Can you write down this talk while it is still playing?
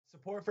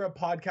Support for a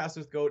podcast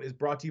with Goat is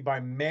brought to you by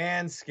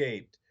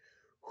Manscaped,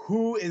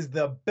 who is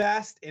the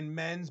best in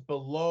men's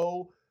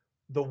below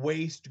the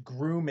waist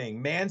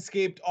grooming.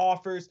 Manscaped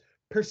offers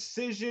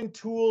precision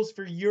tools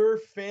for your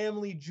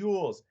family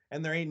jewels,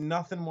 and there ain't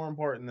nothing more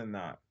important than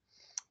that.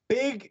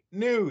 Big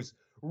news.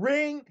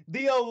 Ring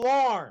the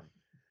alarm.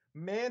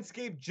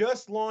 Manscaped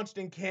just launched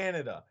in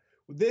Canada.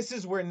 This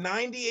is where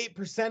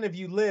 98% of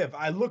you live.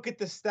 I look at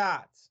the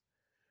stats.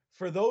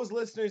 For those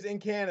listeners in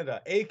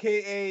Canada,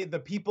 aka the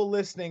people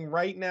listening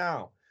right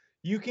now,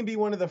 you can be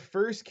one of the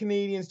first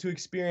Canadians to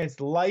experience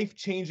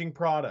life-changing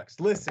products.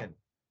 Listen,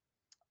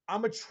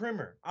 I'm a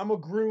trimmer. I'm a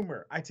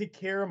groomer. I take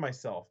care of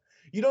myself.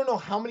 You don't know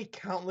how many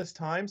countless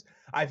times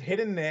I've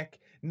hit a nick.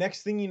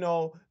 Next thing you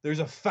know, there's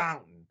a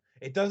fountain.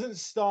 It doesn't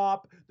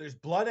stop. There's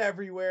blood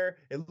everywhere.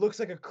 It looks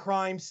like a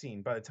crime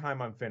scene by the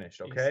time I'm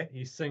finished, okay?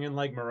 He's singing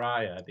like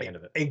Mariah at the end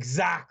of it.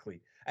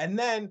 Exactly. And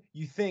then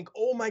you think,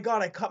 oh my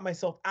God, I cut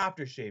myself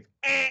aftershave.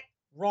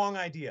 Wrong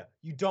idea.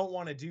 You don't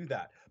want to do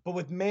that. But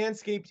with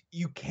Manscaped,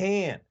 you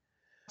can.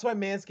 That's why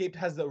Manscaped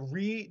has the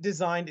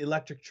redesigned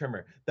electric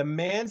trimmer. The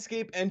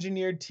Manscaped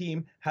engineered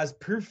team has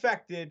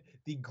perfected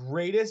the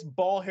greatest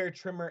ball hair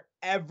trimmer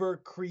ever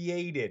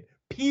created.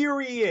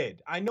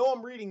 Period. I know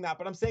I'm reading that,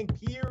 but I'm saying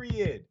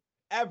period.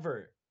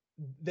 Ever.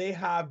 They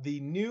have the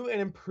new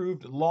and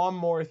improved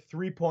Lawnmower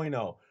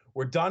 3.0.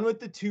 We're done with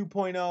the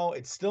 2.0.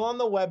 It's still on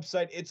the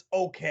website. It's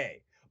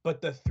okay. But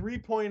the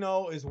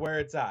 3.0 is where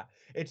it's at.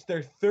 It's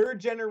their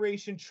third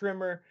generation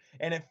trimmer,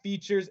 and it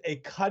features a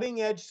cutting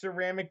edge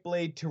ceramic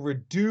blade to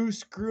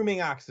reduce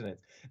grooming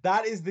accidents.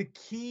 That is the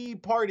key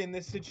part in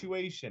this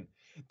situation.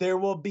 There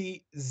will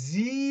be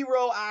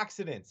 0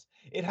 accidents.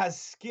 It has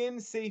skin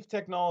safe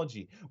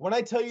technology. When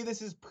I tell you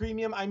this is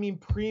premium, I mean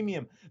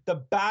premium. The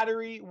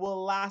battery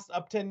will last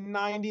up to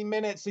 90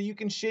 minutes, so you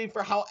can shave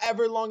for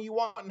however long you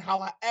want and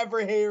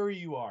however hairy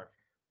you are.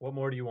 What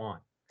more do you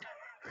want?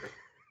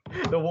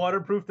 The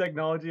waterproof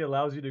technology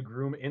allows you to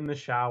groom in the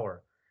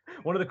shower.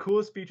 One of the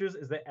coolest features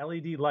is the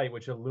LED light,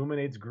 which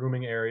illuminates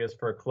grooming areas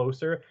for a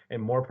closer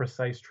and more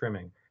precise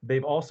trimming.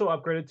 They've also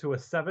upgraded to a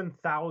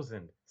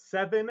 7,000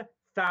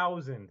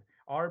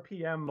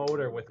 RPM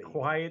motor with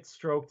quiet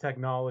stroke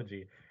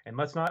technology. And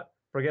let's not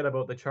forget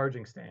about the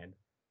charging stand.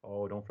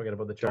 Oh, don't forget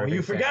about the charging stand. Don't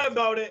you forget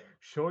about it.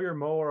 Show your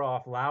mower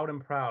off loud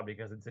and proud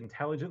because its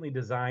intelligently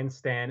designed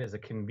stand is a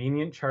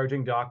convenient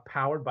charging dock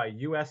powered by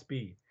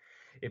USB.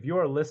 If you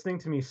are listening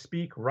to me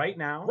speak right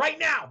now,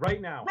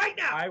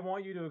 I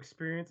want you to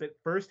experience it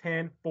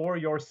firsthand for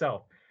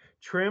yourself.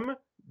 Trim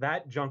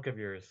that junk of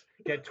yours.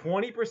 Get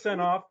 20%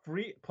 off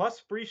plus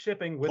free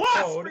shipping with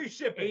code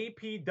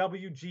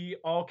APWG,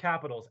 all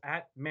capitals,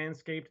 at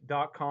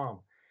manscaped.com.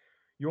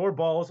 Your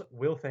balls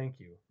will thank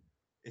you.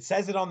 It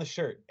says it on the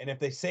shirt. And if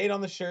they say it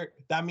on the shirt,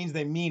 that means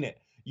they mean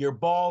it. Your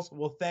balls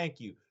will thank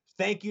you.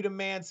 Thank you to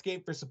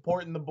Manscaped for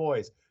supporting the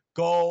boys.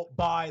 Go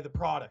buy the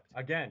product.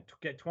 Again,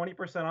 get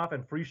 20% off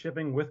and free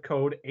shipping with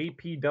code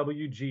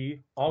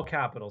APWG, all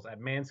capitals, at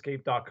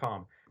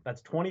manscaped.com.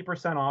 That's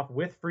 20% off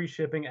with free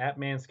shipping at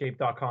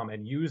manscaped.com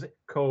and use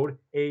code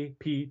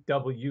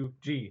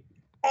APWG.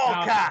 All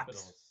caps.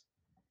 Capitals.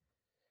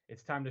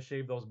 It's time to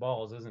shave those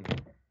balls, isn't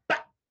it?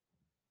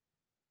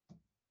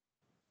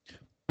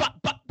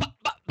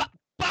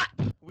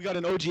 We got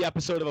an OG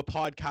episode of a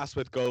podcast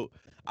with Goat.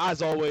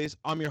 As always,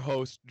 I'm your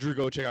host, Drew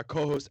Gochek. Our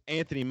co-host,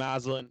 Anthony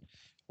Maslin.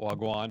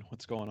 Wagwan,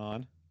 what's going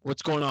on?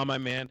 What's going on, my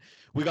man?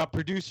 We got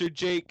producer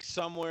Jake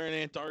somewhere in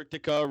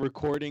Antarctica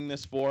recording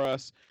this for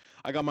us.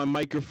 I got my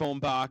microphone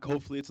back.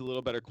 Hopefully it's a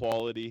little better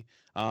quality.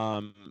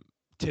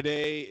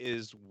 Today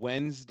is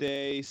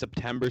Wednesday,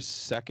 September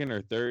 2nd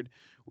or 3rd.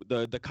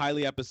 The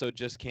Kylie episode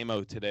just came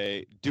out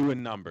today,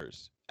 doing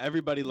numbers.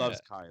 Everybody loves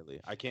Kylie.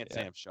 I can't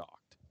say I'm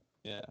shocked.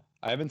 Yeah.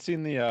 I haven't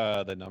seen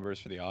the numbers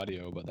for the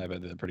audio, but I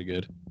bet they're pretty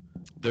good.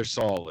 They're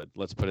solid.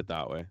 Let's put it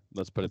that way.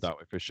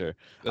 For sure.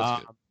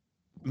 That's good.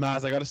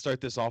 Maz, I got to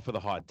start this off with a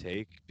hot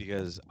take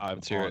because I've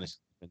honestly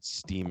been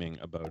steaming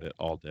about it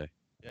all day.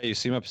 Yeah, you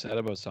seem upset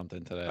about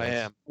something today. I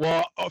am.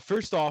 Well,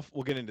 first off,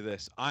 we'll get into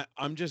this.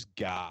 I'm just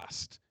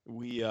gassed.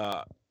 We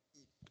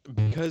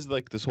because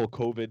like this whole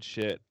COVID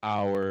shit,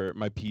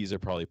 my peas are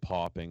probably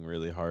popping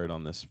really hard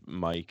on this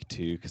mic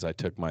too because I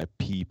took my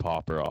pea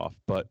popper off.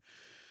 But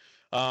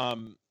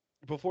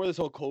before this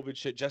whole COVID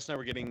shit, Jess and I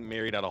were getting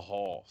married at a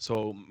hall.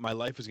 So my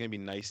life was going to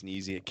be nice and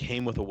easy. It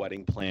came with a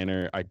wedding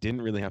planner. I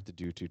didn't really have to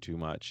do too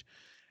much.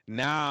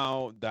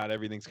 Now that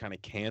everything's kind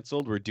of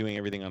canceled, we're doing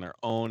everything on our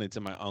own. It's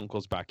in my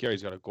uncle's backyard.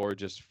 He's got a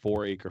gorgeous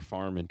 4-acre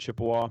farm in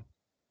Chippewa.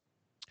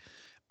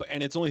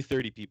 And it's only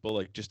 30 people,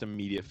 like just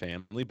immediate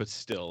family, but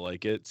still,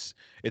 like it's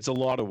a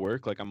lot of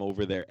work. Like I'm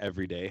over there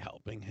every day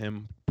helping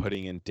him,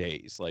 putting in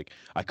days. Like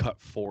I cut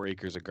 4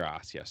 acres of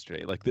grass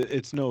yesterday. Like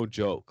it's no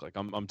joke. Like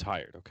I'm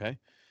tired, okay?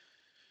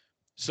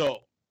 So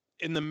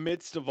in the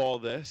midst of all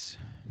this,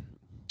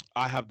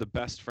 I have the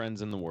best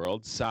friends in the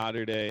world.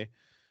 Saturday,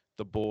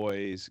 the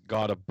boys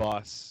got a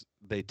bus.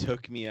 They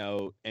took me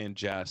out and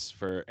Jess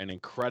for an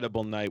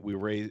incredible night. We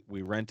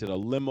rented a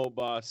limo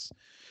bus.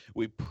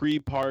 We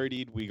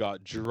pre-partied. We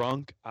got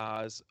drunk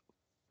as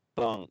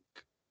funk.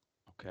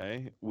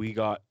 Okay, we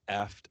got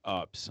effed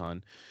up,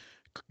 son.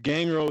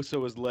 Gang Rosa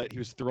was lit. He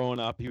was throwing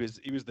up. He was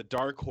the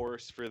dark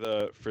horse for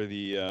the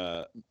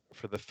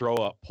throw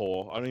up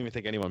poll. I don't even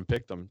think anyone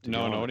picked him.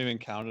 No one even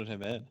counted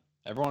him in.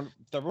 Everyone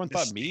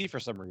thought me for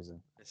some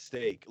reason.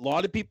 Mistake. A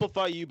lot of people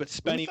thought you, but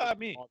Spenny thought was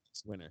me? the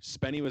obvious winner.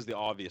 Spenny was the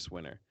obvious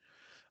winner.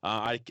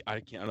 I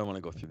can't. I don't want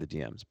to go through the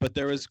DMs, but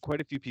there was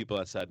quite a few people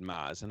that said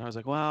Maz, and I was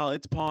like, well,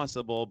 it's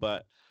possible,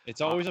 but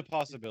It's always a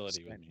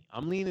possibility with me.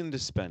 I'm leaning to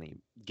Spenny.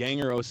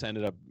 Gangeros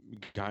ended up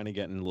kind of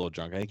getting a little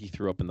drunk. I think he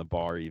threw up in the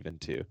bar even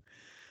too.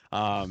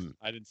 I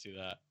didn't see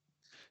that.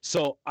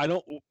 So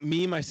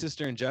me, my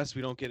sister, and Jess,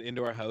 we don't get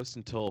into our house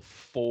until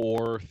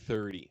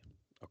 4:30.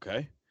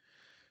 Okay.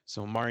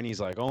 So Marnie's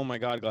like, oh my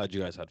God, glad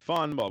you guys had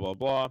fun, blah, blah,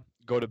 blah.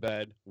 Go to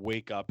bed,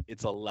 wake up.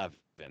 It's 11.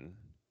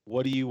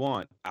 What do you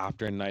want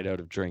after a night out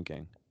of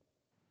drinking?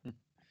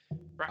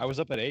 I was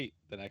up at 8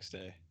 the next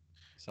day.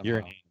 Somehow.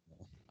 You're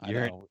I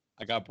know.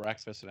 I got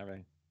breakfast and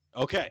everything.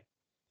 Okay.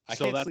 I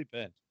So can't that's sleep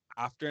in.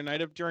 after a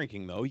night of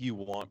drinking, though, you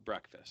want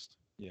breakfast.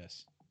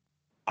 Yes.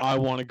 I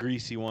want a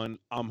greasy one.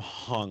 I'm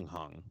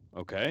hung.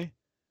 Okay.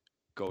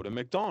 Go to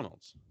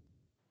McDonald's.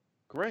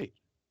 Great.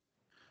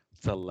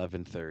 It's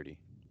 11:30.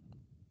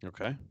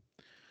 Okay.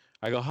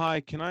 I go, hi,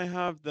 can I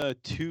have the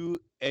 2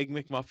 Egg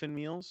McMuffin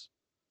meals?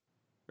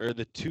 Or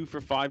the 2 for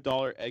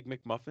 $5 Egg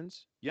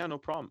McMuffins? Yeah, no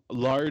problem.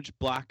 Large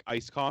black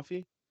iced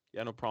coffee?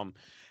 Yeah, no problem.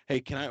 Hey,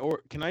 can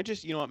I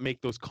just,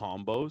 make those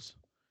combos?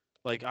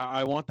 Like,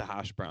 I want the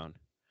hash brown.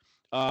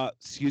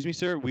 Excuse me,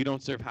 sir, we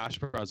don't serve hash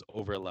browns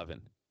over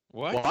 11.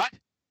 What?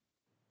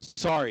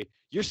 Sorry,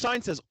 your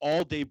sign says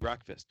all day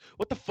breakfast.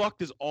 What the fuck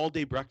does all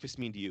day breakfast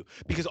mean to you?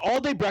 Because all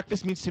day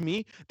breakfast means to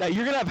me that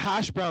you're gonna have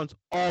hash browns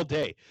all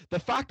day. The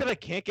fact that I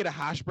can't get a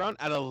hash brown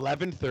at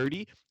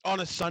 11:30 on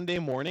a Sunday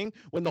morning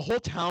when the whole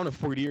town of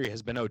Fort Erie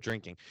has been out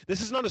drinking.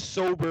 This is not a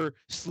sober,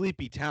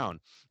 sleepy town.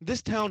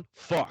 This town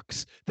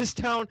fucks. This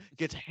town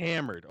gets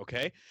hammered,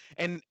 okay?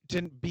 And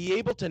to be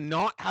able to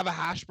not have a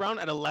hash brown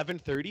at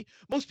 11:30,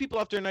 most people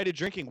after a night of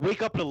drinking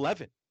wake up at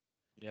 11.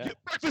 Yeah.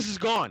 Breakfast is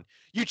gone.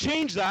 You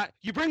change that.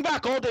 You bring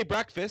back all day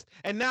breakfast,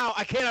 and now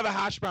I can't have a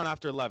hash brown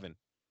after 11.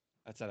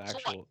 That's an So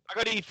actual. what? I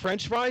gotta eat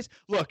French fries.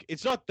 Look,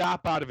 it's not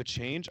that bad of a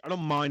change. I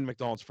don't mind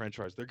McDonald's French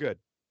fries; they're good.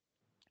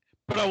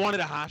 But I wanted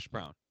a hash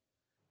brown.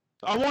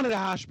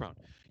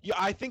 Yeah,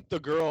 I think the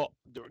girl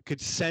could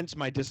sense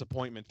my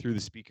disappointment through the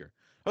speaker.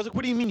 I was like,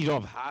 "What do you mean you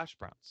don't have hash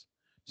browns?"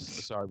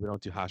 Sorry, we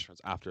don't do hash browns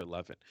after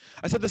 11.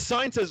 I said the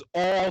sign says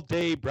all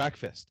day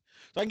breakfast.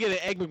 So I can get an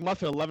Egg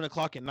McMuffin at 11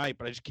 o'clock at night,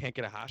 but I just can't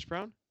get a hash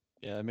brown?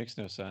 Yeah, that makes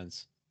no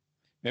sense.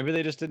 Maybe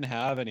they just didn't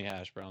have any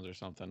hash browns or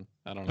something.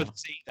 I don't know. But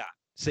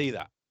say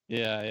that.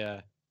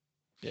 Yeah.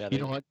 You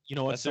know what?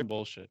 That's some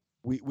bullshit.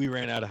 We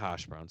ran out of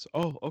hash browns.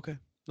 Oh, okay.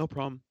 No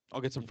problem.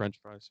 I'll get some French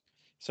fries.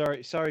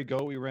 Sorry,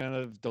 Goat. We ran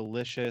out of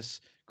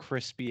delicious,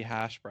 crispy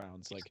hash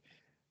browns. Like,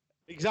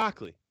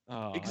 Exactly.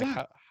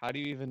 exactly. How do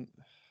you even?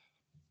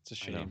 It's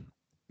a I know. shame.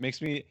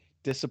 Makes me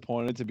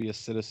disappointed to be a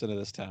citizen of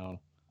this town.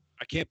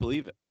 I can't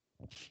believe it.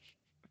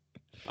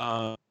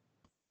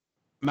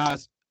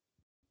 Maz,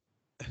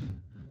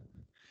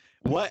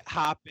 what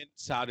happened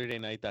Saturday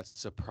night that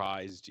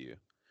surprised you?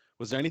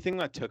 Was there anything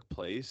that took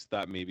place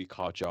that maybe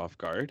caught you off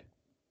guard?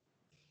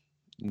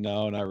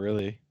 No, not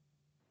really.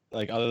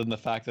 Like, other than the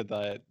fact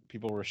that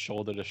people were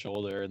shoulder to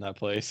shoulder in that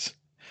place.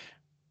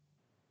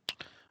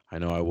 I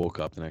know I woke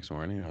up the next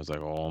morning. I was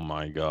like, oh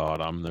my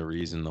God, I'm the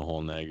reason the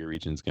whole Niagara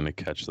region's going to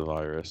catch the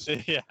virus.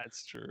 It Yeah,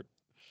 it's true.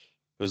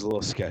 was a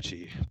little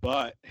sketchy,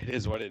 but it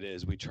is what it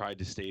is. We tried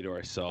to stay to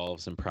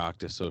ourselves and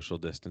practice social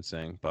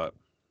distancing, but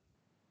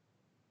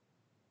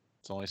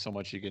It's only so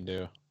much you can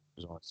do.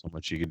 there's only so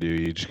much you can do.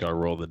 You just got to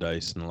roll the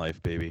dice in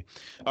life, baby.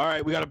 All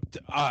right, we got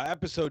a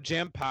episode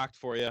jam-packed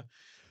for you.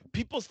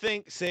 People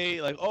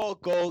say like, oh,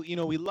 Go,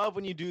 we love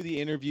when you do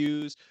the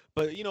interviews,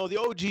 but the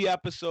OG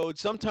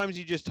episodes, sometimes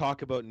you just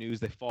talk about news,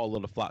 they fall a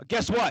little flat.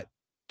 Guess what?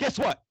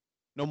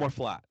 No more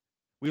flat.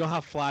 We don't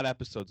have flat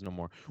episodes no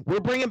more. We're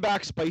bringing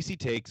back spicy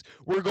takes.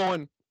 We're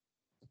going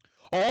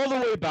all the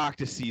way back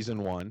to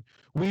season 1.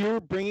 We're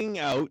bringing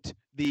out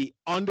the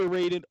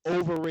underrated,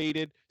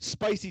 overrated,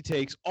 spicy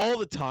takes all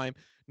the time.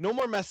 No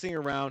more messing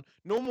around.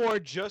 No more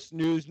just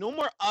news. No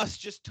more us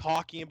just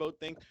talking about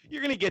things.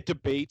 You're going to get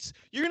debates.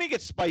 You're going to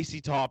get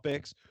spicy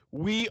topics.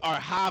 We are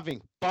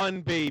having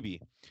fun,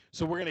 baby.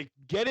 So we're going to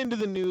get into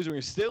the news.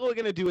 We're still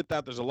going to do it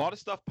that. There's a lot of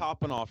stuff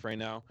popping off right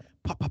now.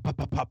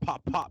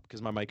 Pop,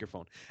 because my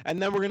microphone.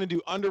 And then we're going to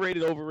do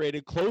underrated,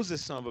 overrated, close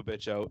this son of a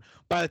bitch out.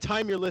 By the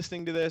time you're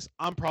listening to this,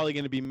 I'm probably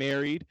going to be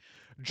married,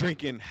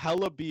 drinking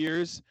hella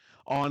beers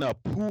on a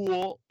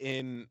pool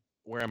in,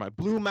 where am I,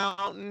 Blue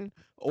Mountain,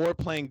 or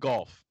playing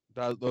golf.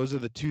 Those are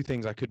the 2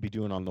 things I could be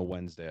doing on the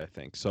Wednesday, I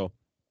think. So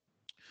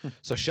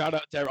shout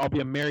out to I'll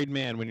be a married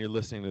man when you're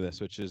listening to this,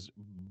 which is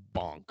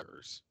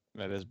bonkers.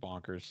 That is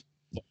bonkers.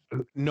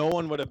 No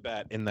one would have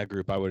bet in that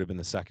group I would have been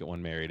the second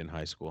one married in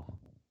high school.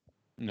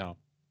 No.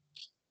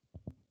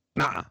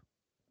 Nah.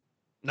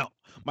 No.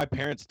 My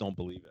parents don't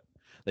believe it.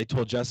 They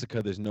told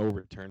Jessica there's no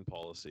return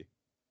policy.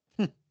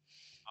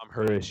 I'm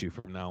her issue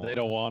from now on. They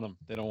don't want them.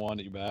 They don't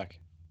want you back.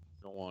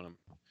 Don't want him.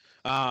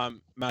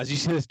 Maz, you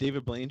see this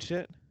David Blaine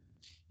shit?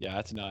 Yeah,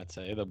 that's nuts.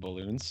 The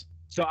balloons.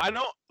 So I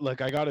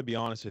don't I got to be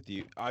honest with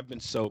you. I've been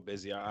so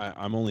busy.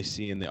 I'm only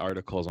seeing the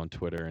articles on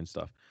Twitter and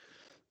stuff.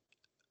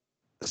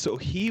 So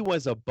he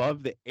was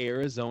above the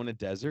Arizona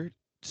desert,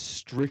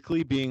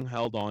 strictly being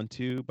held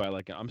onto by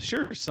I'm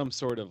sure some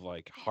sort of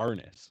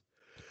harness.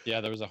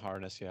 Yeah, there was a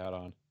harness he had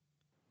on.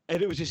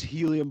 And it was just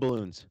helium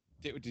balloons.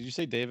 Did you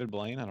say David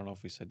Blaine? I don't know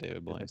if we said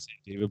David Blaine.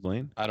 David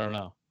Blaine? I don't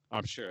know.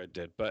 I'm sure I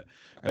did, but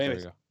Okay,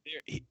 anyways, there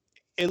we go.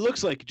 it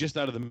looks like just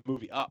out of the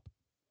movie Up.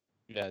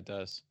 Yeah, it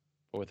does,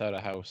 but without a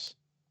house.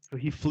 So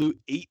he flew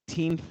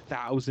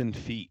 18,000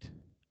 feet.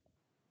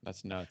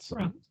 That's nuts.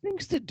 Bro, who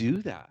thinks to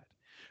do that?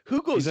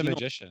 Who goes? He's a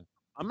magician.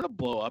 I'm gonna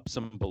blow up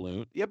some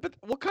balloon. Yeah, but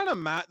what kind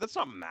of That's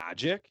not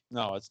magic.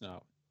 No, it's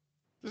not.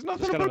 There's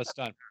nothing. It's kind of a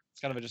stunt.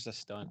 It's kind of just a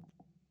stunt.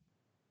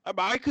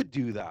 I could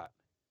do that.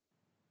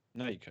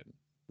 No, you couldn't.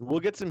 We'll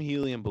get some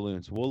helium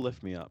balloons. We'll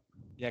lift me up.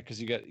 Yeah,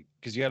 because you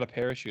got a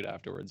parachute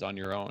afterwards on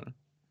your own.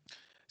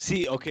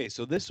 See, okay,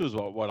 so this was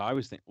what I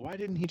was thinking. Why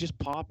didn't he just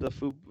pop a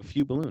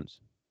few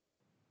balloons?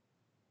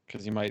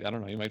 Because I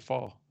don't know, you might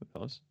fall with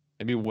those.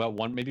 Maybe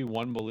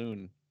one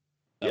balloon.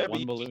 That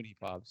one balloon he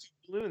pops.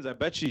 Balloons, I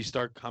bet you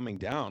start coming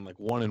down.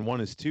 1 and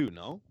 1 is 2,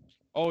 no?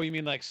 Oh, you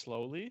mean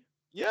slowly?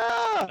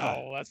 Yeah.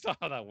 No, that's not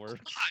how that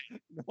works.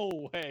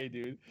 No way,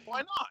 dude.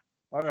 Why not?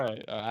 All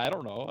right, I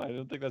don't know. I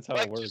don't think that's how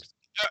it works.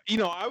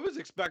 I was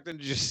expecting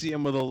to just see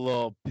him with a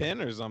little pin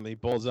or something. He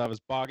pulls out of his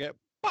pocket,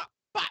 pop,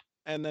 pop,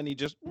 and then he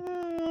just... Or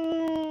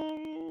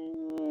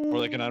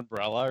an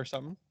umbrella or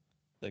something.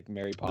 Like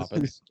Mary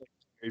Poppins.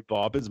 Mary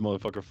Poppins,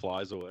 motherfucker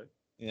flies away.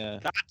 Yeah.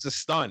 That's a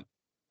stunt.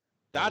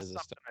 That's a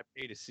something I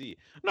pay to see.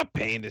 I'm not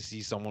paying to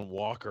see someone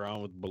walk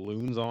around with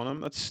balloons on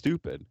them. That's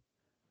stupid.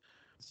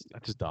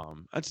 That's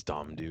dumb. That's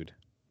dumb, dude.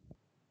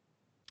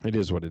 It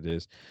is what it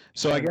is.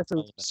 So I guess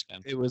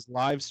it was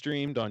live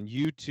streamed on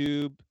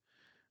YouTube,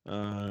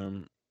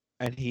 and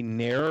he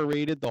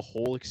narrated the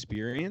whole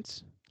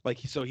experience.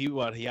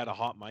 He had a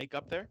hot mic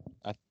up there.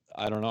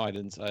 I don't know. I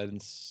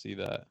didn't see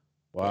that.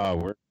 Wow,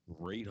 we're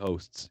great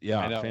hosts. Yeah,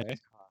 I know,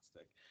 fantastic.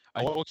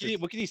 What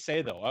can he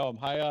say though? Oh, I'm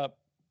high up.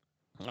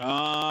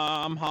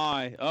 I'm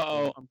high.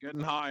 Uh-oh, I'm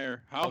getting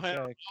higher. How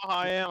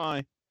high am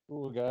I?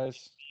 Ooh,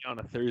 guys. On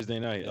a Thursday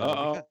night.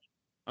 Uh-oh.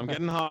 I'm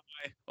getting high.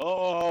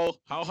 Uh-oh.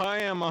 How high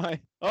am I?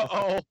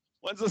 Uh-oh.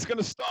 When's this going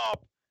to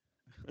stop?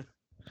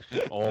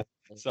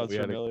 Sounds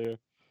familiar.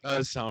 That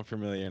does sound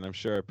familiar, and I'm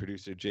sure our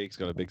producer Jake's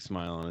got a big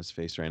smile on his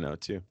face right now,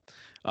 too.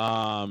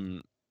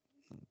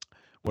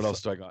 What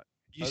else do I got?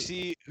 You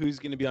see who's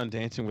going to be on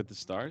Dancing with the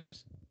Stars?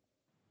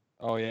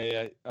 Oh,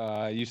 yeah.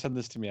 You sent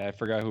this to me. I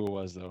forgot who it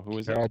was, though. Who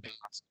was Carol it?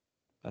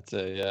 That's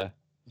it, yeah.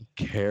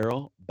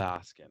 Carol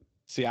Baskin.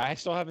 See, I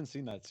still haven't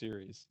seen that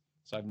series.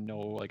 So I have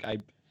no,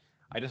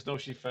 I just know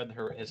she fed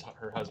her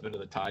husband to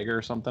the tiger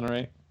or something,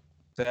 right?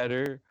 Fed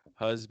her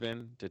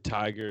husband to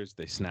tigers,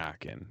 they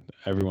snack. And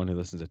everyone who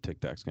listens to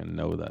TikTok's going to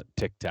know that.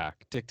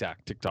 TikTok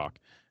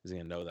is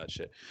going to know that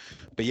shit.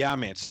 But yeah,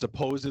 man,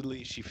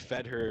 supposedly she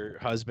fed her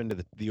husband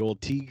to the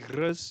old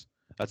tigres.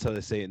 That's how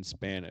they say it in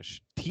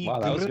Spanish. Wow,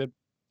 that was good.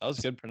 That was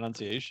good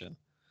pronunciation.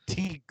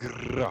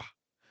 Tigra.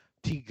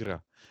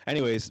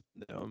 Anyways,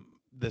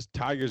 the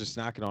tigers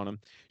are snacking on him.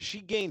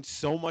 She gained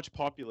so much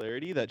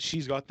popularity that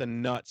she's got the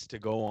nuts to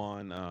go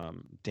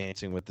on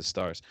Dancing with the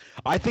Stars.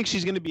 I think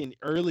she's going to be an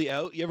early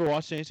out. You ever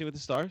watch Dancing with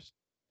the Stars?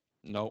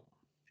 Nope.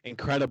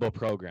 Incredible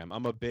program.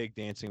 I'm a big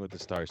Dancing with the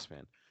Stars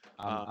fan.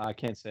 I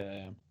can't say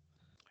I am.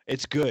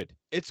 It's good.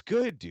 It's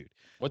good, dude.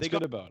 What's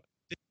good about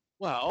it?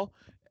 Well,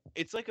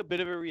 it's like a bit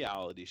of a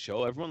reality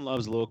show. Everyone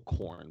loves a little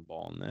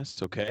cornball in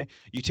this, okay?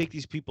 You take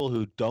these people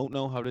who don't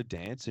know how to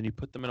dance and you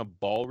put them in a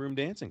ballroom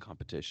dancing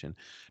competition.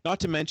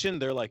 Not to mention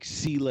they're like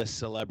C-list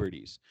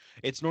celebrities.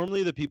 It's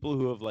normally the people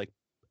who have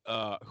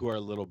who are a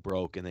little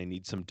broke and they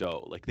need some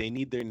dough. Like they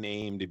need their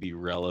name to be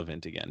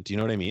relevant again. Do you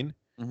know what I mean?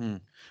 Mm-hmm.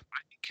 I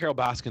think Carol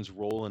Baskin's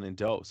rolling in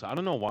dough, so I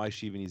don't know why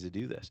she even needs to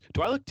do this.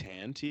 Do I look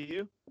tan to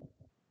you?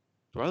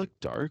 Do I look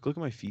dark? Look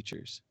at my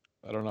features.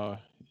 I don't know.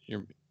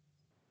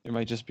 It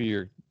might just be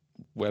your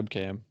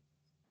webcam.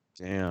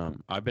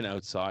 Damn, I've been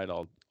outside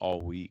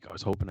all week. I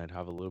was hoping I'd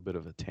have a little bit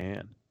of a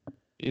tan.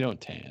 You don't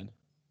tan.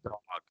 Dog.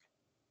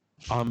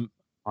 I'm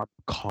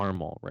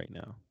caramel right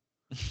now.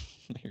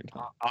 You're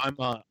not. I'm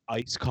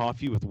iced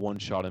coffee with 1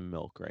 shot of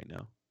milk right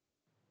now.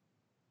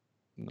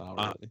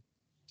 Not really.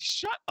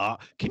 Shut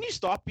up. Can you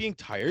stop being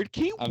tired?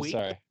 Can you I'm wait?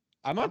 sorry.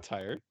 I'm not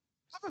tired.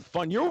 Having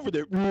fun. You're over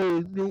there.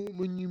 Oh, no,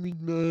 when you mean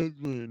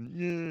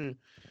Madeline.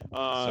 Yeah.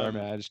 Sorry,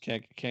 man. I just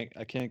can't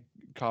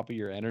copy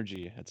your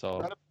energy. That's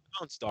all.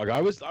 Bounce, dog.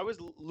 I was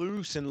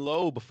loose and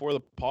low before the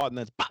pod, and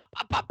that's pop,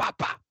 pop, pop, pop,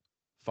 pop.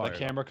 The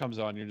camera comes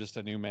on. You're just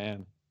a new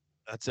man.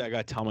 That's it. I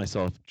gotta tell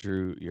myself,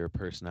 Drew, your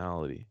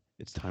personality.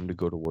 It's time to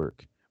go to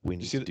work. We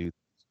need to do. Did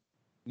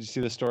you see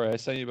the story I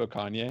sent you about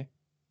Kanye?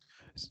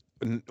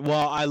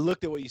 Well, I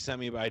looked at what you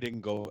sent me, but I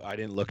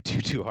didn't look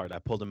too hard. I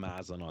pulled a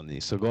Maslin on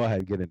these. So go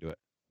ahead, get into it.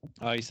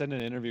 He said in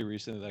an interview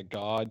recently that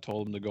God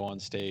told him to go on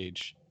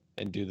stage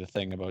and do the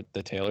thing about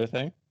the Taylor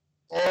thing.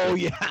 Oh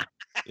yeah.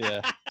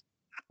 Yeah.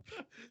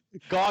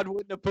 God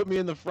wouldn't have put me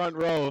in the front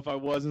row if I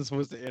wasn't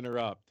supposed to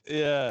interrupt.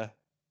 Yeah.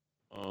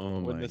 Oh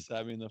Wouldn't my have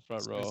sat me in the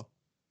front goodness. row.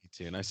 Me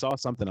too. And I saw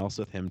something else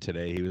with him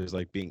today. He was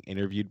like being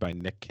interviewed by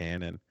Nick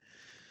Cannon.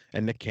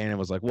 And Nick Cannon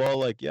was like, well,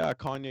 like, yeah,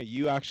 Kanye,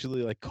 you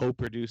actually like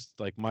co-produced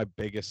like my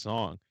biggest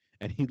song.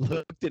 And he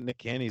looked at Nick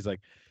Cannon. He's like,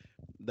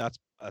 that's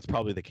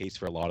probably the case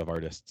for a lot of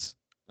artists.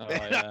 Oh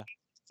yeah.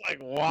 It's like,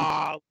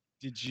 wow.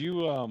 Did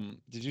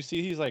you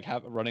see he's like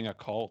running a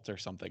cult or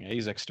something?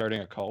 He's like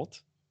starting a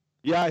cult.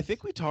 Yeah, I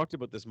think we talked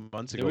about this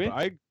months Did ago. we?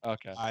 But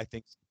Okay. I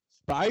think,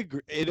 but I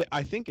agree.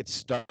 I think it's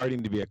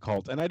starting to be a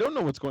cult, and I don't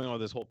know what's going on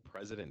with this whole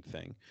president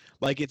thing.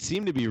 Like, it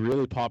seemed to be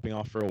really popping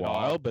off for a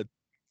while, but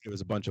it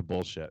was a bunch of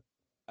bullshit.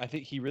 I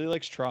think he really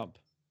likes Trump,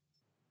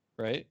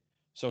 right?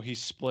 So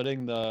he's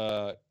splitting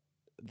the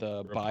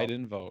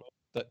Biden vote.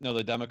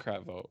 The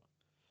Democrat vote.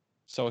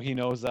 So he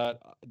knows that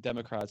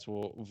Democrats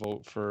will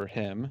vote for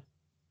him.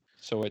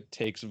 So it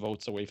takes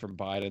votes away from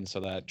Biden so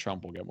that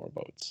Trump will get more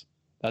votes.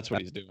 That's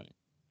what he's doing.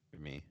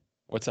 Me.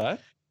 What's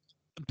that?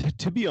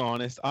 To be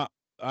honest, I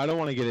don't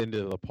want to get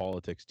into the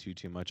politics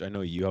too much. I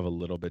know you have a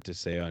little bit to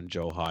say on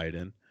Joe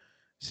Biden.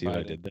 See what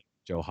I did there?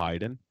 Joe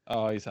Biden.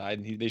 Oh, he's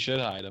hiding. They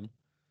should hide him.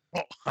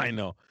 Oh, I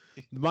know.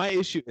 My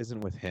issue isn't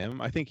with him.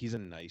 I think he's a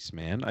nice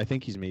man. I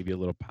think he's maybe a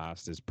little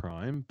past his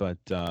prime, but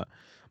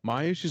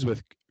my issue is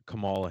with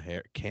Kamala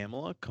Harris.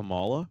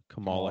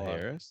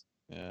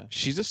 Yeah.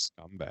 She's a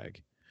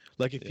scumbag.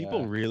 Like, if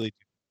people really do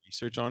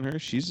research on her,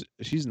 she's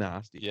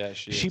nasty. Yeah,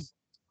 she is.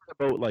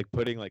 About like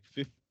putting like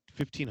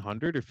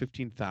 1,500 or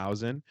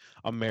 15,000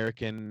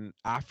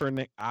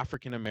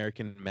 African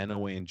American men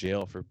away in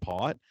jail for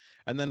pot,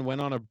 and then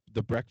went on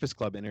the Breakfast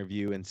Club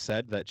interview and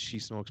said that she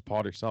smokes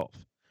pot herself.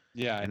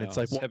 Yeah, and it's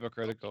like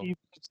hypocritical.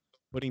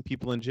 Putting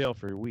people in jail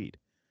for weed.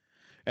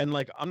 And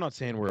like, I'm not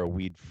saying we're a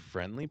weed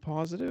friendly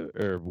podcast,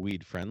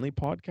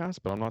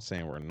 but I'm not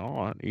saying we're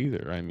not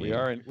either. I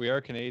mean, we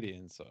are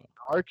Canadian, so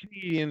our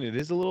Canadian, it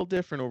is a little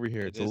different over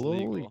here. It's a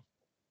little legal.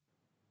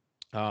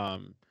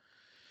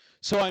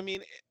 So I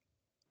mean,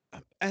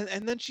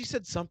 and then she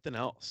said something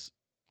else.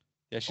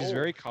 Yeah, she's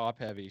very cop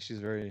heavy. She's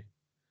very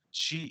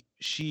she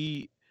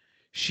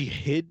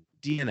hid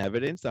DNA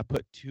evidence that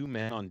put 2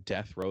 men on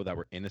death row that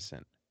were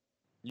innocent.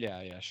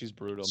 Yeah, she's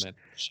brutal, man.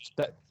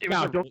 Don't get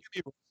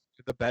me wrong,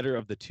 the better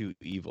of the two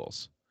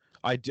evils.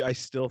 I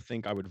still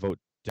think I would vote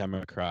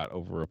Democrat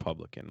over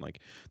Republican.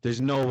 Like,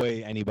 there's no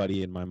way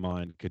anybody in my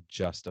mind could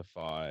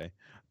justify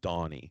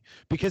Donnie,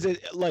 because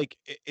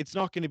it's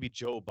not going to be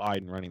Joe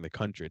Biden running the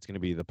country. It's going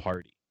to be the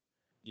party,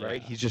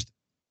 right? He's just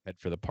head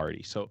for the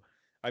party. So,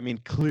 I mean,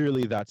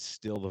 clearly that's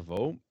still the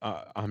vote.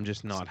 I'm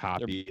just not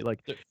happy.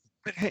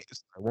 But hey,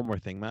 sorry, one more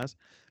thing, Maz.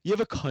 You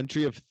have a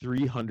country of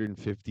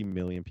 350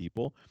 million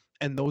people,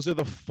 and those are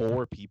the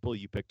 4 people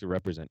you pick to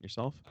represent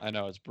yourself. I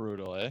know, it's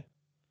brutal, eh?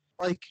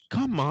 Like,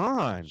 come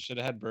on. Should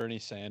have had Bernie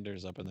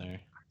Sanders up in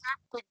there.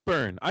 Like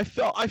burn. I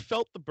felt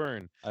the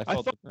burn. I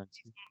thought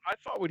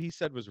what he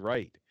said was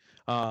right.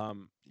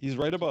 He's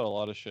right about a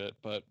lot of shit,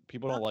 but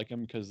people don't like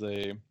him because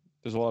there's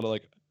a lot of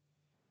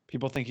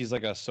people think he's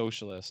like a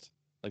socialist.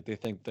 Like, they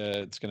think that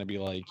it's gonna be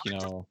like,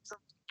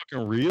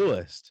 fucking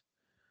realist.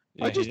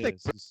 Yeah, I just think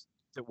he's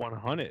at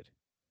 100.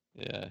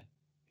 Yeah,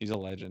 he's a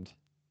legend.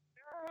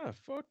 Yeah,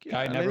 fuck yeah.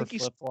 Guy never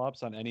flip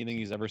flops on anything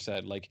he's ever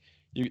said. Like,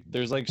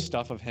 there's like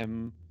stuff of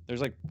him.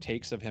 There's like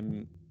takes of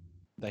him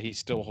that he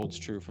still holds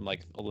true from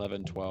like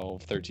 11,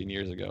 12, 13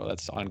 years ago.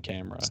 That's on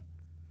camera.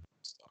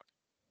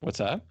 What's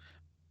that?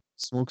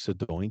 Smokes a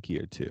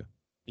doinky or two.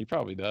 He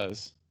probably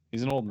does.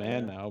 He's an old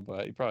man now,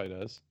 but he probably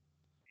does.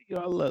 You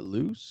gotta let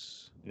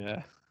loose.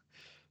 Yeah.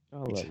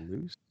 Gotta let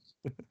loose.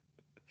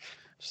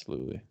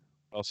 Absolutely.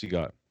 What else you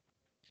got?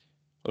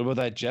 What about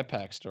that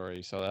jetpack story?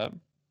 You saw that?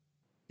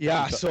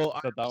 Yeah, I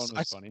thought that one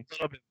was funny. A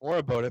little bit more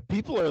about it.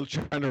 People are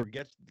trying to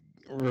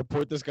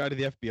report this guy to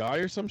the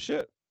FBI or some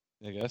shit.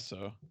 I guess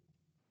so.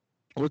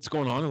 What's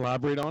going on?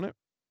 Elaborate on it.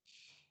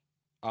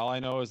 All I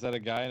know is that a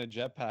guy in a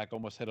jetpack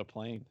almost hit a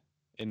plane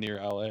in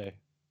near LA.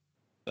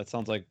 That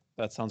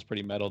sounds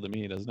pretty metal to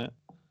me, doesn't it?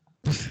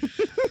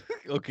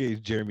 Okay,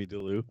 Jeremy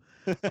DeLue.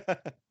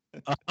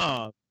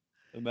 The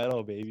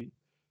metal, baby.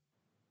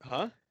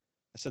 Huh?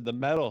 I said the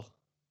metal.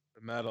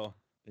 The metal.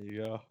 There you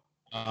go.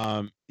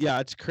 Yeah,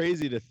 it's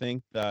crazy to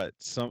think that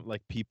some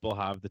people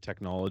have the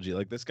technology.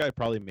 Like, this guy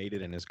probably made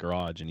it in his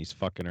garage and he's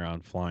fucking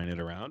around, flying it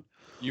around.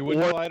 You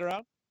wouldn't fly it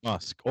around?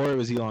 Musk, or it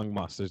was Elon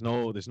Musk. There's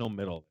no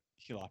middle.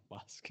 Elon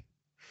Musk.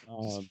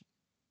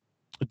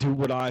 Dude,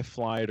 would I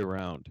fly it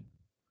around?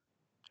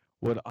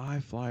 Would I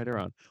fly it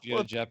around? You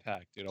get a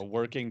jetpack, dude. A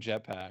working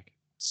jetpack.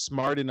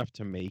 Smart enough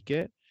to make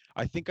it.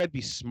 I think I'd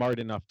be smart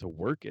enough to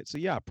work it. So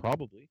yeah,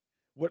 probably.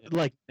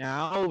 Like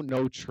now,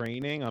 no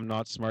training. I'm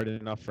not smart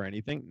enough for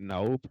anything.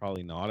 No,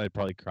 probably not. I'd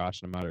probably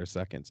crash in a matter of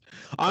seconds.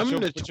 But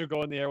you'll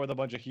go in the air with a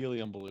bunch of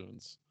helium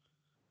balloons.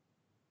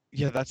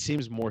 Yeah, that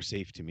seems more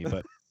safe to me.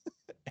 But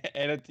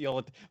and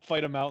you'll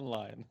fight a mountain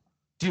lion.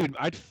 Dude,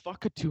 I'd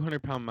fuck a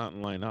 200-pound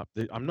mountain lion up.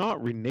 I'm not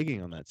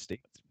reneging on that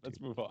statement.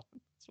 Let's move on.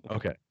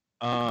 Okay.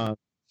 What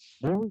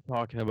were we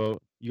talking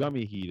about? You got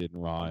me heated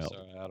and riled.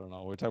 Sorry, I don't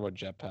know. We're talking about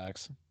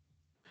jetpacks.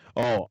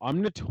 Oh,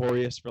 I'm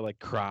notorious for like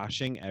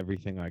crashing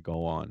everything I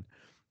go on.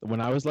 When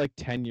I was like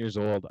 10 years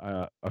old,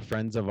 a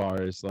friends of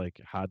ours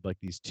like had like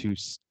these two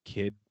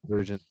kid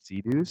version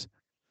Sea-Doos.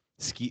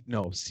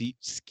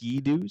 Ski-Doos.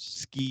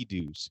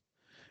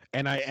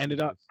 And I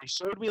ended up, they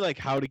showed me like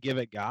how to give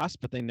it gas,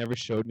 but they never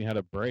showed me how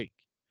to brake.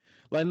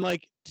 And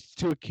like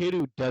to a kid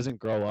who doesn't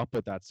grow up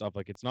with that stuff,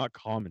 like it's not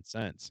common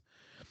sense.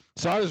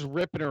 So I was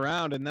ripping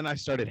around and then I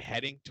started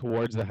heading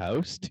towards the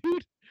house,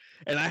 dude.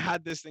 And I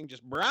had this thing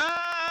just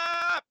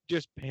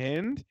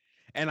pinned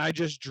and I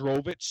just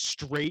drove it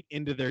straight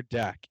into their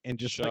deck and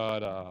just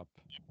Shut up.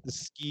 the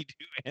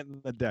Ski-Doo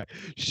and the deck.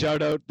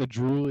 Shout out the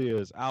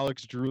Drulias,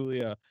 Alex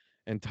Drulia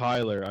and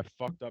Tyler. I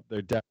fucked up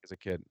their deck as a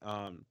kid.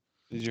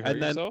 Did you hurt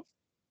and then yourself?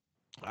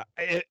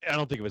 I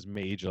don't think it was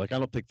major. Like I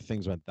don't think the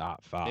things went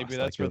that fast. Maybe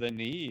that's where the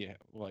knee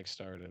like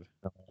started.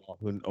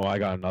 Oh, I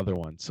got another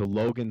one. So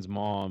Logan's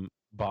mom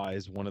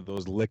buys one of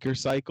those liquor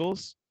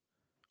cycles.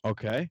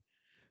 Okay.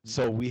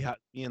 So me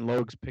and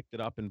Logs picked it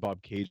up in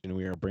Bob Cage and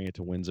we were gonna bring it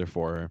to Windsor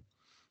for her.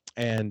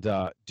 And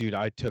dude,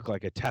 I took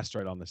like a test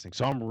ride on this thing.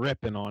 So I'm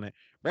ripping on it.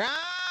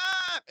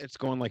 It's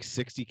going like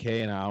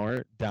 60k an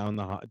hour down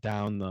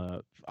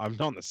the I'm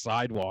on the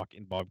sidewalk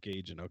in Bob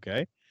Cajun,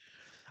 okay?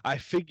 I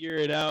figure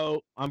it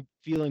out. I'm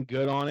feeling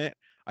good on it.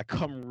 I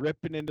come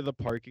ripping into the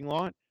parking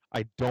lot.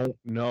 I don't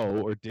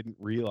know or didn't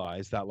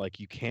realize that like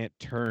you can't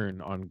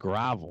turn on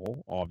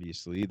gravel,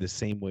 obviously, the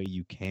same way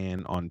you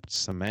can on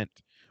cement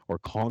or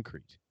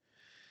concrete.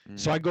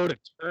 So I go to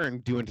turn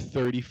doing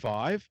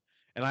 35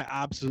 and I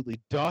absolutely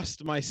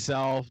dust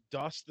myself,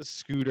 dust the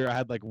scooter. I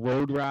had like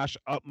road rash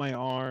up my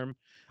arm.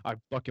 I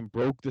fucking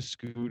broke the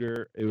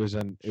scooter. It was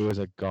a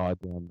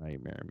goddamn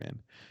nightmare, man.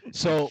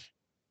 So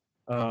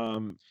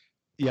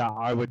yeah,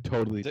 I would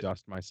totally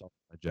dust myself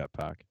in a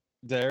jetpack.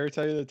 Did I ever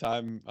tell you the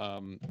time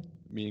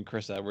me and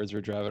Chris Edwards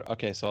were driving?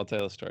 Okay, so I'll tell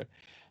you the story.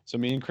 So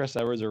me and Chris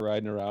Edwards are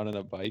riding around on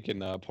a bike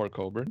in Port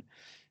Colborne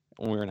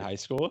when we were in high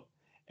school,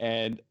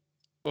 and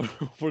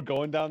we're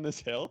going down this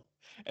hill,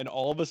 and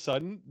all of a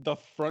sudden the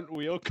front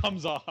wheel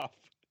comes off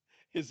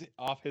his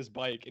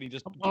bike, and he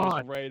just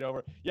goes right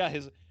over. Yeah,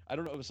 I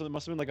don't know. So there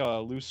must have been like a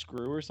loose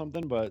screw or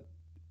something, but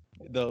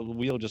the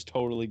wheel just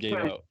totally gave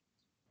out.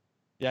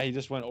 Yeah, he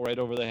just went right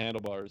over the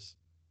handlebars.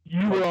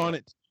 You were on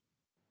it.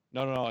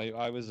 No.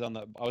 I was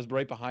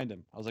right behind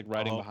him. I was like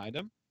riding behind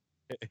him.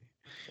 Yeah.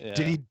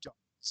 Did he dunk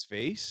his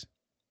face?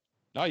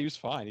 No, he was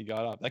fine. He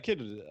got up. That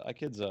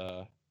kid's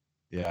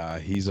Yeah,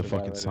 he's a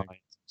fucking science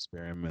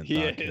experiment.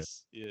 He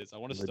is. I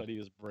want to study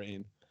his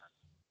brain.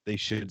 They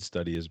should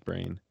study his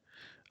brain.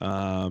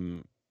 I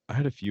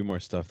had a few more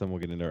stuff, then we'll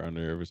get into our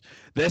underovers.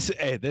 This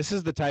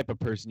is the type of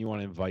person you want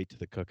to invite to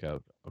the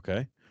cookout,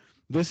 okay?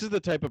 This is the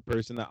type of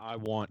person that I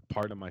want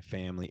part of my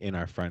family in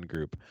our friend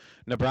group.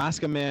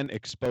 Nebraska man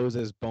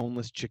exposes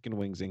boneless chicken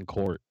wings in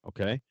court,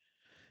 okay?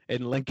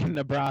 In Lincoln,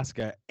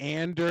 Nebraska,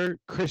 Ander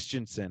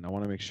Christensen. I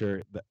want to make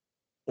sure that,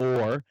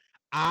 or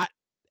at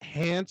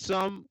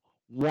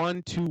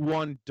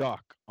handsome121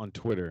 duck on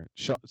Twitter.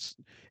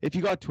 If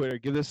you got Twitter,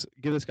 give this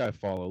guy a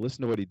follow.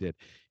 Listen to what he did.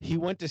 He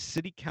went to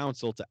city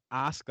council to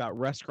ask that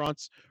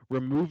restaurants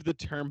remove the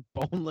term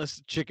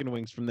boneless chicken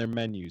wings from their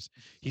menus.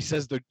 He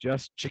says they're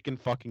just chicken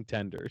fucking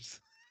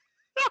tenders.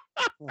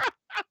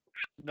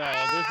 No,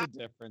 there's a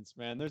difference,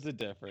 man. There's a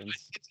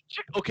difference.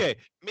 Okay,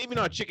 maybe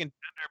not chicken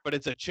tender, but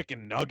it's a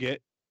chicken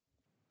nugget.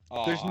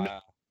 There's no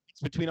difference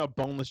between a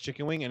boneless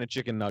chicken wing and a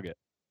chicken nugget.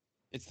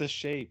 It's the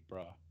shape,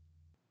 bro.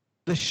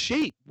 The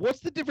shape. What's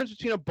the difference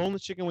between a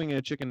boneless chicken wing and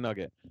a chicken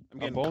nugget?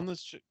 Dude,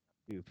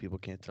 people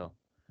can't tell.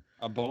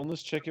 A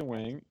boneless chicken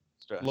wing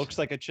looks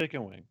like a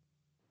chicken wing.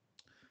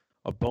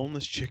 A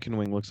boneless chicken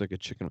wing looks like a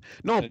chicken wing.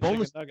 No, a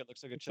boneless nugget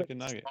looks like a chicken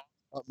nugget.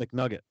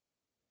 McNugget.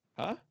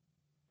 Huh?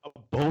 A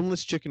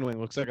boneless chicken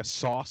wing looks like a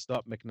sauced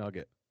up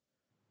McNugget.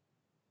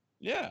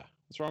 Yeah.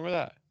 What's wrong with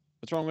that?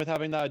 What's wrong with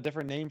having a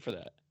different name for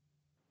that?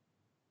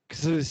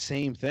 Because they're the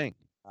same thing.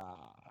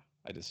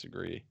 I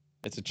disagree.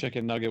 It's a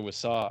chicken nugget with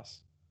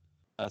sauce.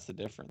 That's the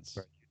difference.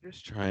 You're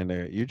just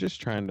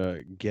trying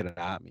to get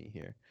at me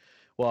here.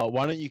 Well,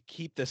 why don't you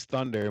keep this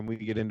thunder and we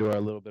get into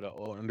our little bit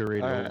of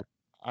underrated.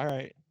 All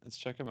right. Let's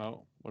check them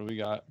out. What do we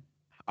got?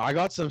 I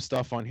got some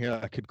stuff on here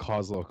that could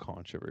cause a little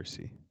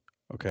controversy.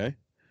 Okay.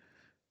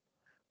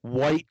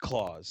 White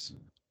Claws.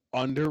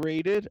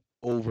 Underrated,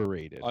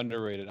 overrated.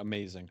 Underrated.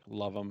 Amazing.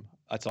 Love them.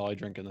 That's all I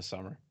drink in the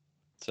summer.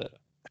 That's it.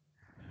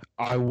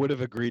 I would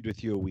have agreed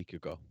with you a week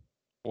ago.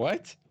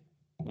 What?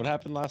 What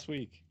happened last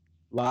week?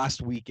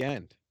 Last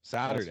weekend,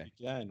 Saturday.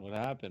 What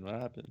happened?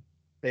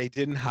 They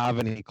didn't have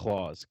any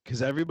claws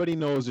because everybody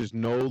knows there's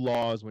no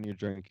laws when you're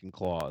drinking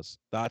claws.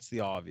 That's the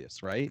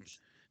obvious, right?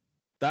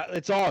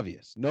 It's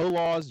obvious. No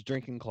laws,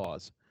 drinking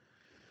claws.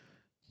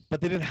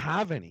 But they didn't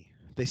have any.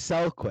 They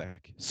sell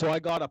quick. So I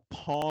got a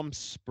Palm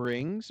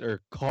Springs or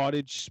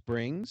Cottage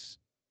Springs.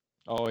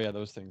 Oh yeah,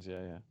 those things.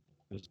 Yeah.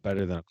 It's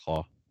better than a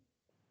claw.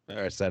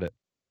 I said it.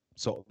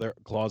 So their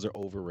claws are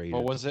overrated.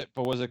 But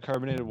was it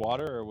carbonated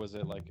water or was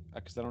it like?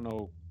 Because I don't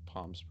know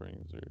Palm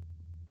Springs or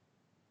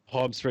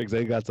Palm Springs. I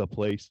think that's a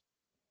place.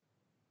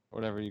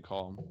 Whatever you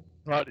call them.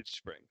 Cottage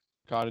Springs.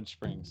 Cottage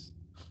Springs.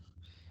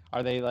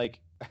 Are they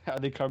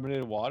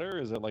carbonated water, or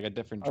is it like a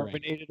different drink?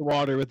 Carbonated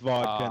water with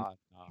vodka.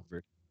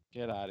 No.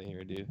 Get out of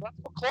here, dude. That's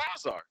what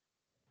claws are.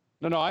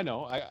 No, I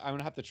know. I'm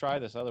gonna have to try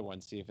this other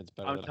one, see if it's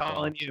better. I'm than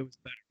telling you, it was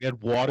better. We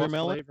had What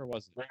watermelon. flavor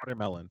was it?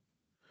 Watermelon.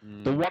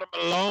 Mm. The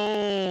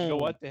watermelon. You know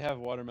what? They have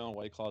watermelon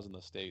White Claws in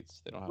the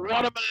States. They don't have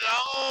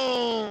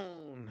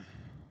watermelon.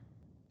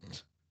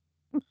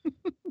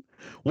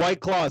 White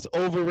Claws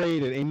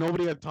overrated. Ain't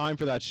nobody have time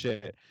for that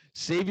shit.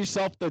 Save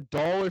yourself the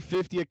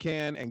 $1.50 a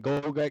can and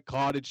go get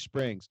Cottage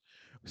Springs.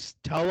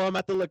 Tell them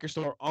at the liquor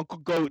store Uncle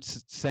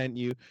Goats sent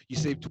you. You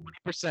save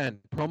 20%.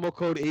 Promo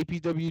code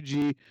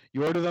APWG.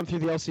 You order them through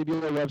the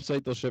LCBO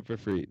website. They'll ship for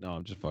free. No,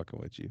 I'm just fucking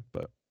with you.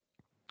 But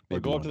Or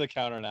go up to the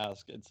counter and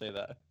ask and say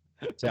that.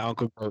 Say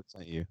Uncle Goat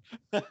sent you.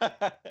 All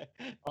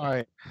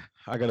right.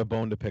 I got a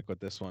bone to pick with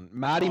this one.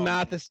 Matty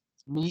Mathis,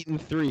 Meetin'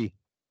 3.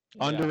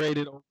 Yeah.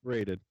 Underrated,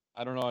 overrated.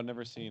 I don't know. I've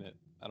never seen it.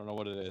 I don't know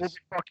what it is.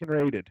 Fucking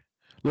rated.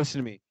 Listen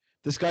to me.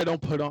 This guy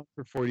don't put on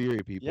for 40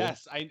 area people.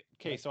 Yes,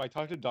 so I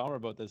talked to Dahmer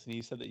about this, and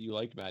he said that you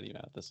liked Matty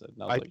Matheson.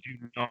 I do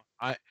not.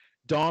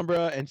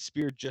 Dahmer and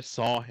Spear just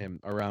saw him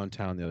around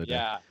town the other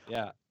day.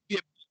 Yeah. Be a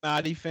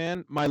Matty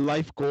fan. My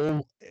life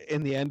goal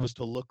in the end was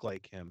to look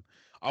like him.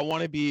 I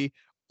want to be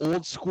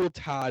old school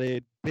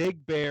tatted,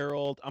 big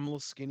barreled. I'm a little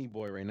skinny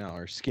boy right now,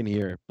 or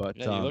skinnier, but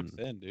yeah, you look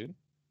thin, dude.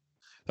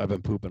 I've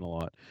been pooping a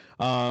lot.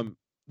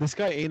 This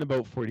guy ain't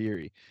about Fort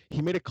Erie.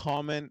 He made a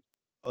comment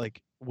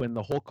like when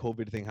the whole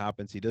COVID thing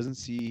happens, he doesn't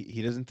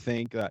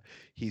think that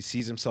he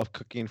sees himself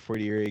cooking in Fort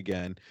Erie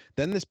again.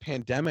 Then this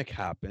pandemic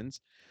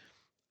happens.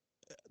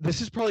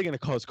 This is probably going to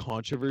cause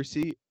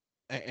controversy,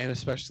 and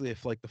especially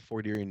if like the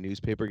Fort Erie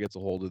newspaper gets a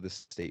hold of this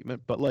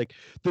statement. But like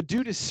the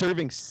dude is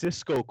serving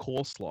Cisco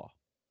coleslaw.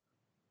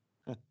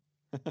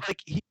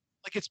 like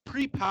it's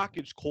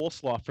prepackaged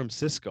coleslaw from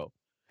Cisco,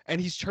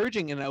 and he's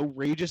charging an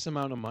outrageous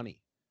amount of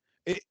money.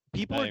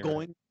 People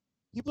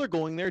are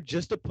going there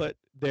just to put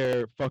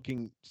their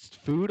fucking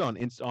food on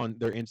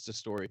their Insta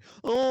story.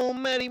 Oh,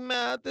 Matty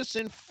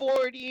Matheson,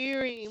 Fort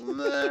Erie.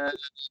 Where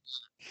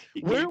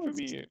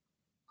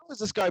was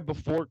this guy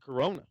before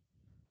Corona?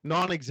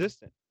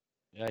 Non-existent.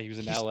 Yeah, he was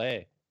in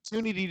LA.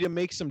 Opportunity to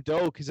make some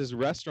dough because his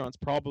restaurants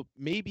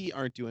maybe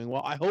aren't doing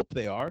well. I hope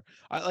they are.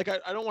 I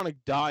don't want to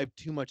dive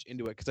too much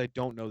into it because I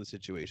don't know the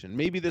situation.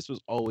 Maybe this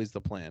was always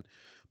the plan,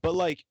 but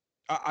like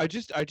I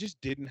just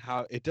didn't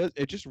have it.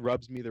 It just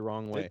rubs me the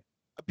wrong way.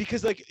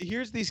 Because like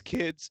here's these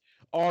kids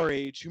our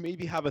age who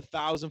maybe have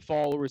 1,000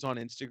 followers on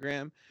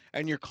Instagram,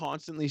 and you're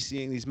constantly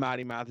seeing these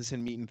Matty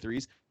Matheson Meetin'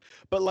 3s.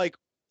 But like,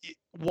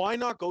 why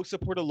not go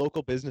support a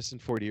local business in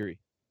Fort Erie?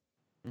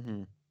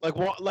 Mm-hmm.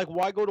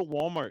 Why go to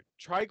Walmart?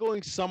 Try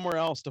going somewhere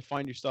else to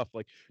find your stuff.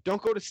 Like,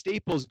 don't go to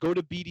Staples. Go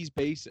to BD's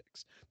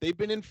Basics. They've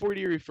been in Fort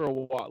Erie for a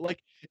while.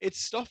 Like, it's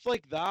stuff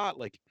like that.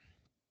 Like,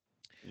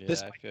 I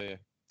feel you.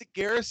 The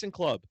Garrison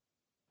Club.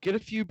 Get a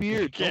few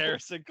beers.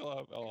 Garrison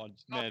Club. Oh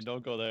man,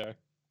 don't go there.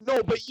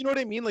 No, but you know what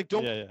I mean. Like,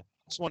 don't. Yeah.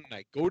 One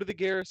night, go to the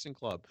Garrison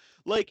Club.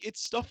 Like,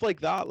 it's stuff like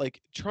that. Like,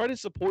 try to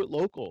support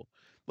local.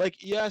 Like,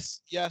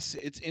 yes,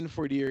 it's in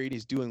Fort Erie.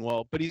 He's doing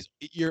well, but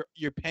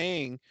you're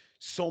paying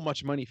so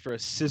much money for a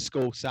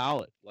Cisco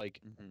salad.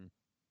 Like,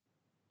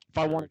 if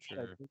I want to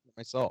do it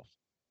myself.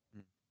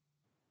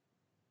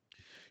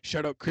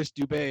 Shout out Chris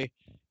Dubé.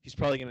 He's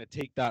probably gonna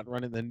take that and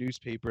run in the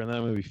newspaper, and then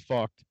I'm gonna be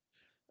fucked.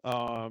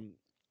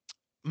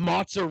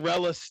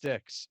 Mozzarella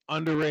sticks,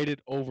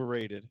 underrated,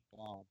 overrated.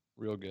 Wow,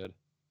 real good.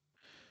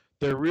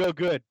 They're real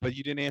good, but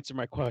you didn't answer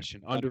my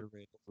question.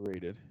 Underrated,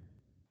 overrated.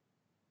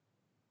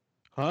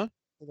 Huh?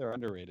 They're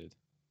underrated.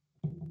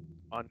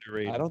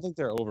 Underrated. I don't think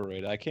they're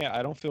overrated.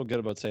 I don't feel good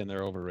about saying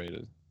they're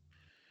overrated.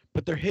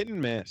 But they're hit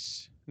and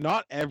miss.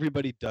 Not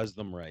everybody does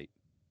them right.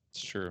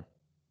 It's true.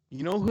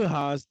 You know who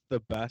has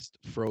the best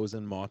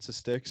frozen mozza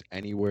sticks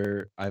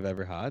anywhere I've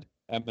ever had?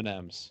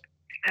 M&M's.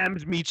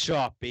 M&M's Meat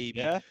Shop, baby.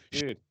 Yeah,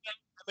 dude.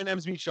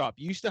 M&M's Meat Shop.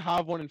 You used to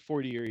have one in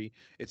Fort Erie.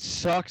 It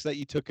sucks that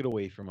you took it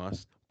away from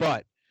us.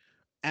 But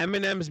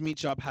M&M's Meat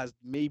Shop has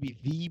maybe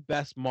the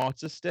best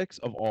mozza sticks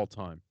of all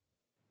time.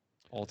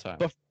 All time.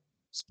 But for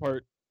the most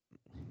part,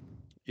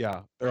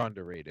 yeah, they're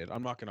underrated.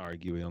 I'm not going to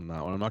argue on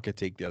that one. I'm not going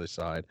to take the other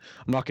side.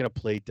 I'm not going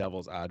to play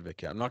devil's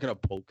advocate. I'm not going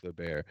to poke the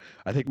bear.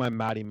 I think my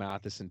Matty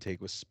Matheson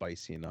take was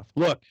spicy enough.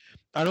 Look,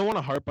 I don't want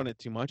to harp on it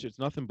too much. It's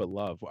nothing but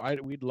love.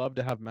 We'd love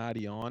to have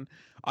Matty on.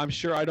 I'm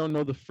sure I don't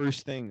know the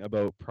first thing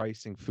about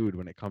pricing food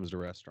when it comes to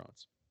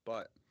restaurants,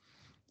 but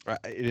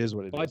it is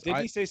what it is. But did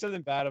he say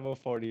something bad about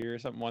 40 or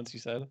something once? He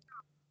said.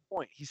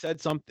 He said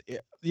something.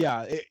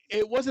 Yeah,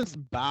 it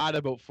wasn't bad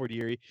about Fort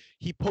Erie.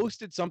 He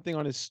posted something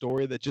on his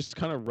story that just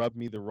kind of rubbed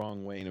me the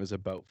wrong way, and it was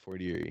about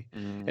Fort Erie.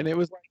 And it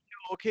was like,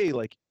 okay,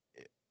 like,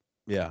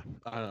 yeah,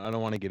 I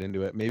don't want to get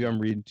into it. Maybe I'm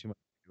reading too much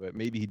into it.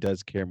 Maybe he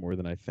does care more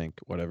than I think.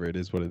 Whatever it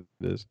is, what it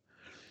is.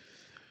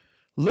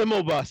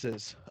 Limo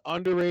buses,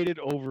 underrated,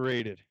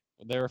 overrated.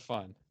 They were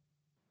fun.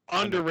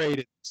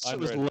 Underrated.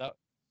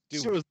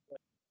 Dude,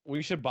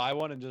 we should buy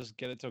one and just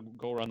get it to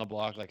go around the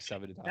block like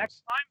 70 times.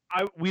 Next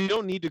time, we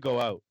don't need to go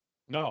out.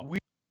 No. We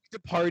need to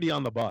party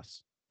on the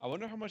bus. I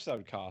wonder how much that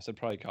would cost. It'd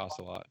probably cost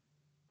a lot.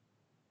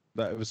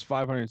 That it was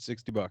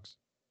 $560.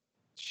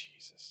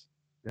 Jesus.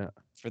 Yeah.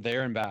 For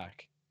there and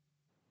back.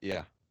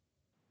 Yeah.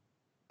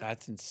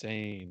 That's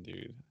insane,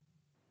 dude.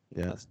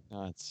 Yeah. That's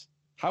nuts.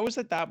 How is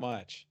it that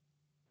much?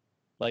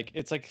 Like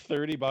it's like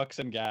 $30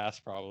 in gas,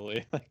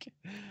 probably. Like,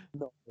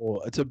 No,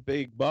 it's a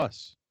big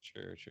bus.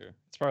 sure.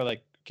 It's probably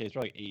like it's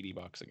probably like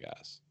 $80 in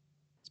gas.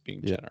 It's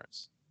being Yeah.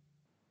 generous.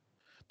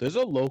 There's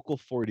a local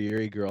Fort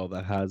Erie girl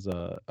that has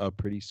a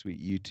pretty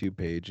sweet YouTube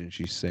page and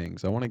she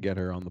sings. I want to get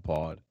her on the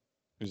pod.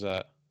 Who's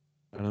that?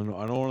 I don't know.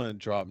 I don't want to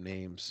drop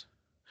names.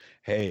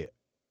 Hey,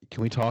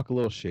 can we talk a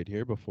little shit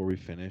here before we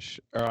finish?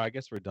 Or I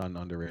guess we're done.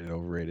 Underrated,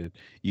 overrated.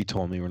 You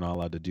told me we're not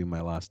allowed to do my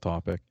last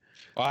topic.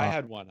 Oh, I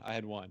had one.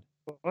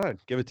 Go ahead,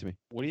 give it to me.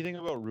 What do you think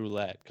about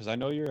roulette? Because I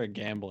know you're a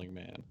gambling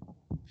man.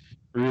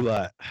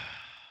 Roulette.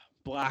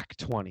 Black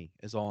 20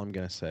 is all I'm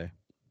gonna say.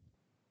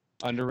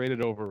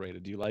 Underrated,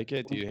 overrated. Do you like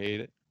it? Do you hate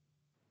it?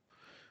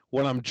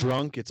 When I'm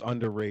drunk, it's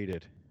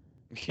underrated.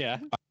 Yeah.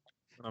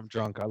 When I'm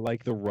drunk, I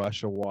like the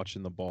rush of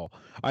watching the ball.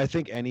 I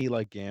think any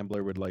like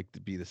gambler would like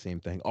to be the same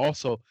thing.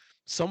 Also,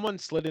 someone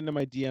slid into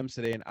my DMs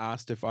today and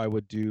asked if I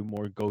would do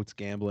more goats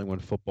gambling when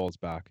football's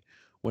back.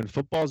 When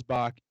football's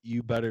back,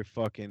 you better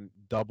fucking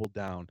double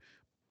down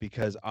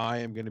because I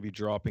am going to be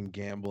dropping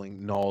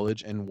gambling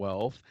knowledge and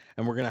wealth,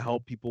 and we're going to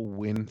help people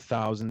win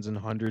thousands and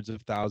hundreds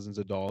of thousands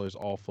of dollars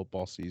all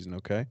football season,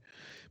 okay?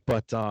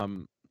 But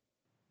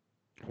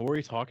what were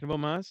you talking about,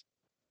 Maz?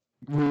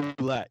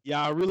 Roulette.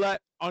 Yeah,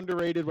 roulette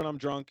underrated when I'm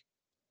drunk.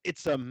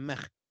 It's a meh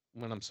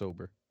when I'm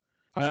sober.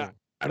 I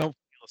don't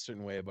feel a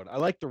certain way about it. I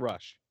like the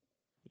rush.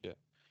 Yeah.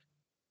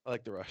 I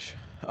like the rush.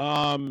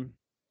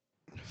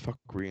 Fuck,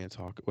 were you gonna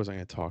talk? What was I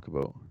gonna talk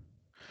about?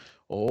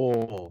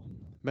 Oh,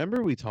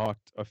 remember we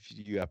talked a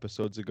few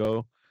episodes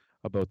ago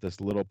about this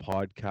little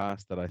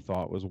podcast that I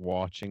thought was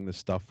watching the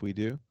stuff we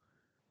do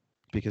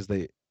because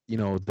they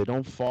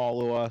don't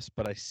follow us,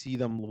 but I see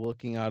them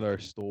looking at our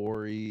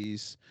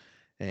stories.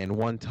 And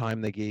one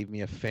time they gave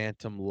me a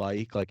phantom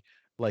like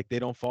they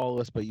don't follow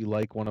us, but you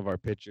like one of our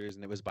pictures,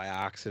 and it was by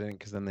accident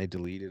because then they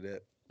deleted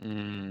it.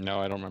 No,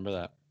 I don't remember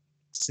that.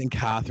 St.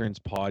 Catherine's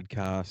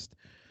podcast.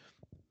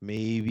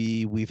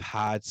 Maybe we've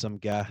had some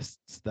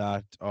guests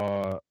that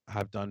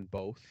have done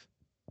both.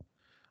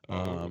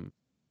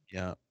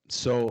 Yeah.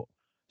 So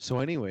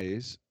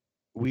anyways,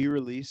 we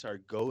release our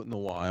Goat in the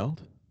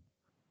Wild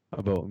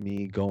about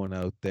me going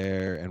out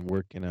there and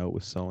working out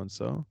with so and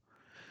so.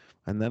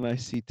 And then I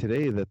see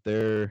today that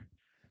they're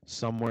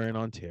somewhere in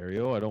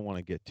Ontario. I don't want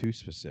to get too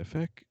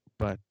specific,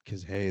 but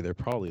because, hey, they're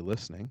probably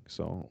listening,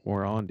 so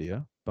we're on to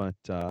you. But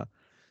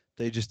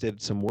they just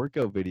did some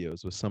workout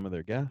videos with some of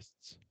their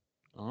guests.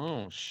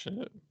 Oh,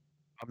 shit.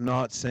 I'm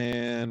not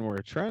saying we're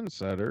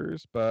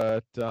trendsetters,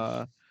 but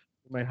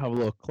we might have a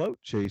little clout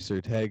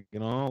chaser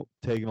tagging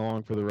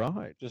along for the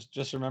ride.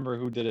 Just remember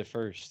who did it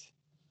first.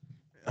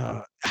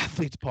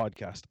 Athletes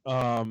podcast.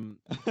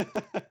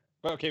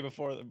 Okay,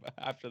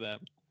 after them.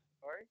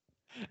 Sorry?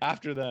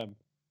 After them.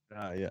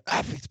 Yeah,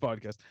 Athletes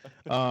podcast.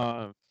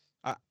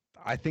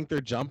 I think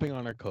they're jumping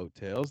on our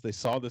coattails. They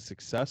saw the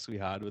success we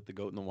had with the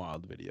Goat in the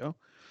Wild video,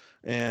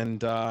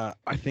 and I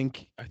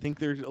think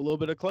there's a little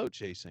bit of clout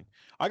chasing.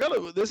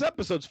 This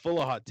episode's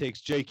full of hot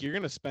takes. Jake, you're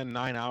gonna spend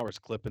 9 hours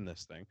clipping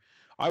this thing.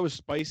 I was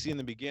spicy in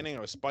the beginning. I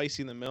was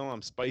spicy in the middle.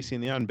 I'm spicy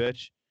in the end,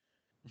 bitch.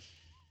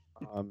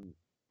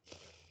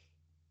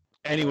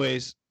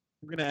 Anyways,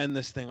 we're gonna end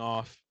this thing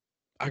off.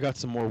 I got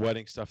some more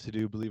wedding stuff to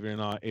do. Believe it or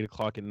not,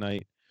 8:00 at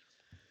night.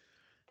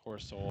 Poor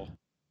soul.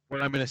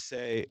 What I'm gonna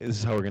say is, this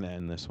is how we're gonna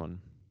end this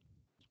one.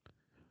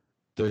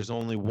 There's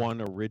only one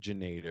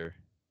originator.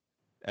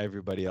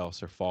 Everybody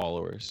else are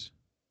followers.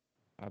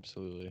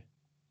 Absolutely.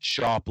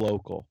 Shop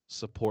local.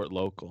 Support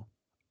local.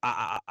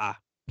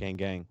 Gang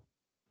gang.